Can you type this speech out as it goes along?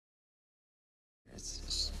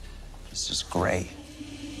It's just gray.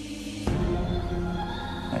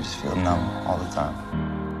 I just feel numb all the time.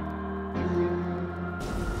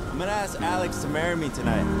 I'm gonna ask Alex to marry me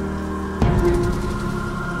tonight.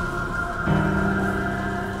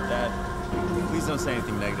 Dad, please don't say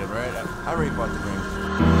anything negative, all right? I already bought the ring.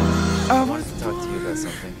 I wanted to talk to you about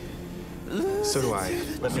something. So do I.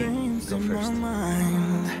 Let me go first.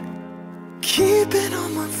 Keeping all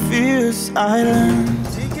my fears silent.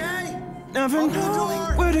 Never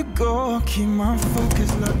knowing where to go. Keep my focus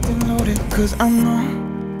locked and loaded, cause I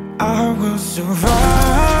know I will survive.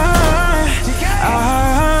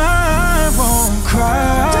 I won't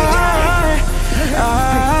cry.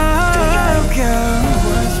 I'll get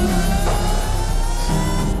what's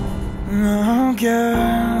mine. I'll get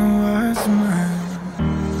what's mine.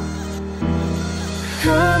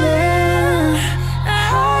 Coming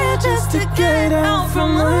higher just to get out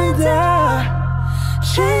from under.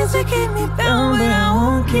 Chains that keep me bound, but I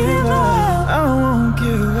won't give up. I won't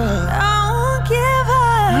give up. I won't give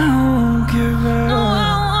up. I won't give up. No, I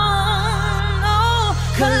won't. No,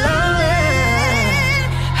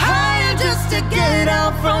 climbing higher just to get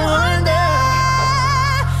out from under.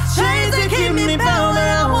 Chains that keep me bound, but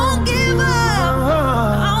I won't give up.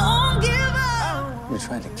 I won't give up. You're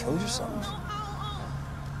trying to kill yourself?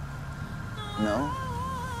 No?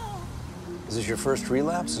 Is this your first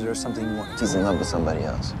relapse? Is there something you want? He's in love with somebody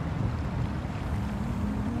else.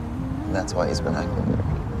 And that's why he's been acting weird.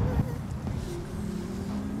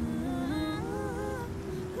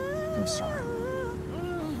 I'm sorry.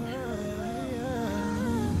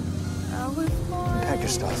 Pack your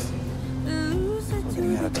stuff. We're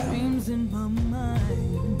getting out of town.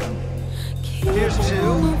 Here's to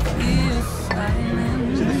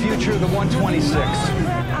the future of the 126.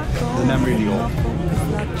 The memory of the old.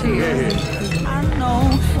 Cheers. I know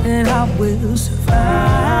that I will survive.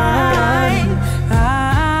 I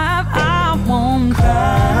won't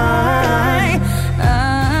cry.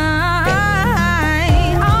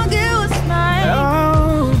 I'll get what's mine.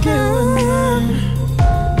 I'll get what's mine.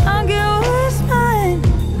 I'll get what's mine.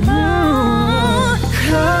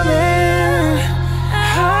 Coming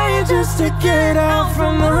higher just to get out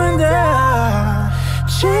from under.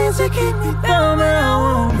 Chains that keep me down, but I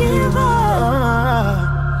won't give up.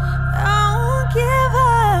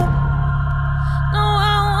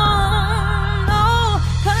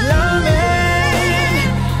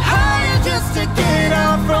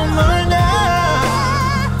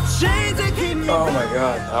 Oh my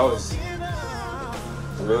God, I was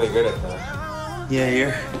really good at that. Yeah,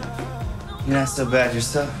 you're not so bad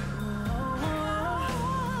yourself.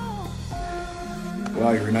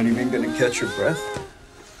 Wow, you're not even gonna catch your breath?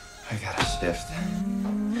 I got a shift.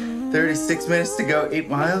 36 minutes to go, 8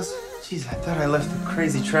 miles? Jeez, I thought I left the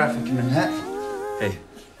crazy traffic in Manhattan. Hey,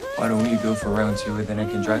 why don't we go for round 2 and then I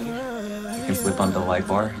can drive you? You can flip on the light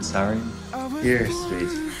bar and sorry. You're sweet.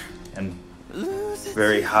 And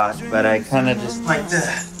very hot, but I kind of just like to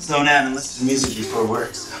zone out and listen to music before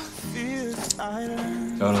work, so.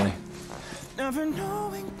 Totally. Never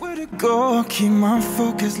knowing where to go. Keep my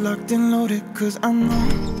focus locked and loaded, cause I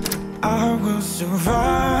know I will survive.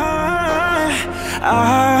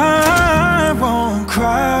 I won't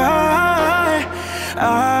cry.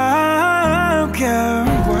 I'll get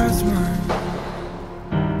what's mine.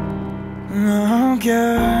 I'll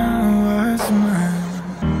get what's mine.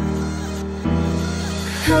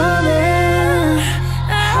 Coming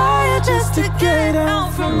higher just to get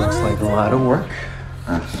out from It looks like a lot of work.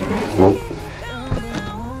 Nope.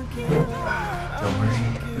 Don't worry,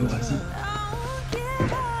 it wasn't.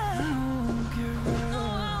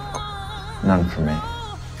 None for me.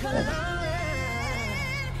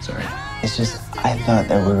 Sorry. It's just, I thought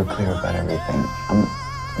that we were clear about everything. I'm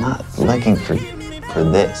not looking for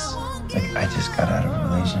this. Like, I just got out of a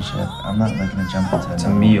relationship. I'm not looking to jump into It's a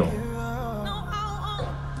meal.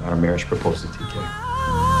 Not a marriage proposal, TK.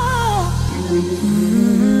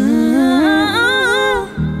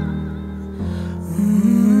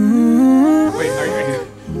 Wait,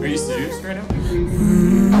 are you serious right now?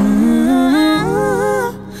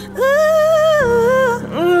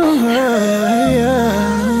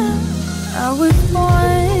 I was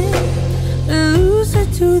born elusive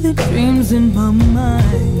to the dreams in my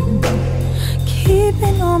mind,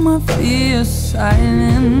 keeping all my fears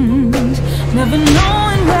silent. Never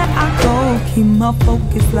knowing where I go, keep my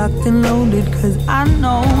focus locked and loaded, cause I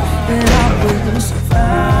know that I will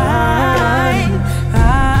survive. I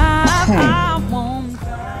won't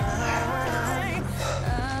cry.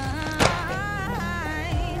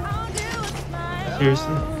 I'll get what's mine.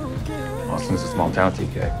 Seriously? Austin's a small town,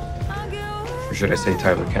 TK. Or should I say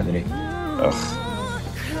Tyler Kennedy? Ugh.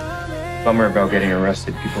 Bummer about getting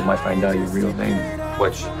arrested. People might find out your real name.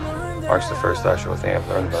 Which marks the first actual thing I've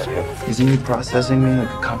learned about you. Isn't he processing me like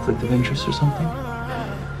a conflict of interest or something?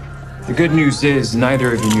 The good news is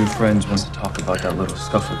neither of your new friends wants to talk about that little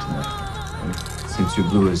scuffle tonight. And since you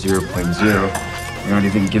blew a 0.0, they're not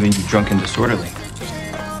even giving you drunk and disorderly.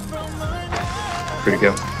 Free to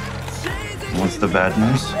go. What's the bad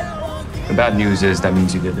news? The bad news is that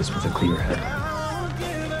means you did this with a clear head.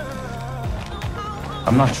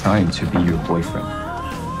 I'm not trying to be your boyfriend,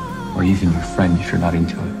 or even your friend if you're not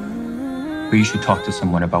into it. But you should talk to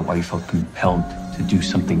someone about why you felt compelled to do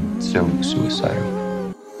something so suicidal.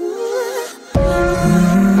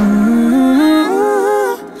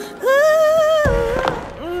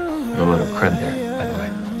 A little cred there, by the way.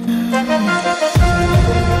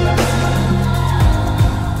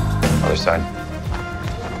 Other side.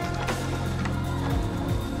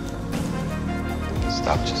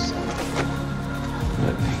 Stop just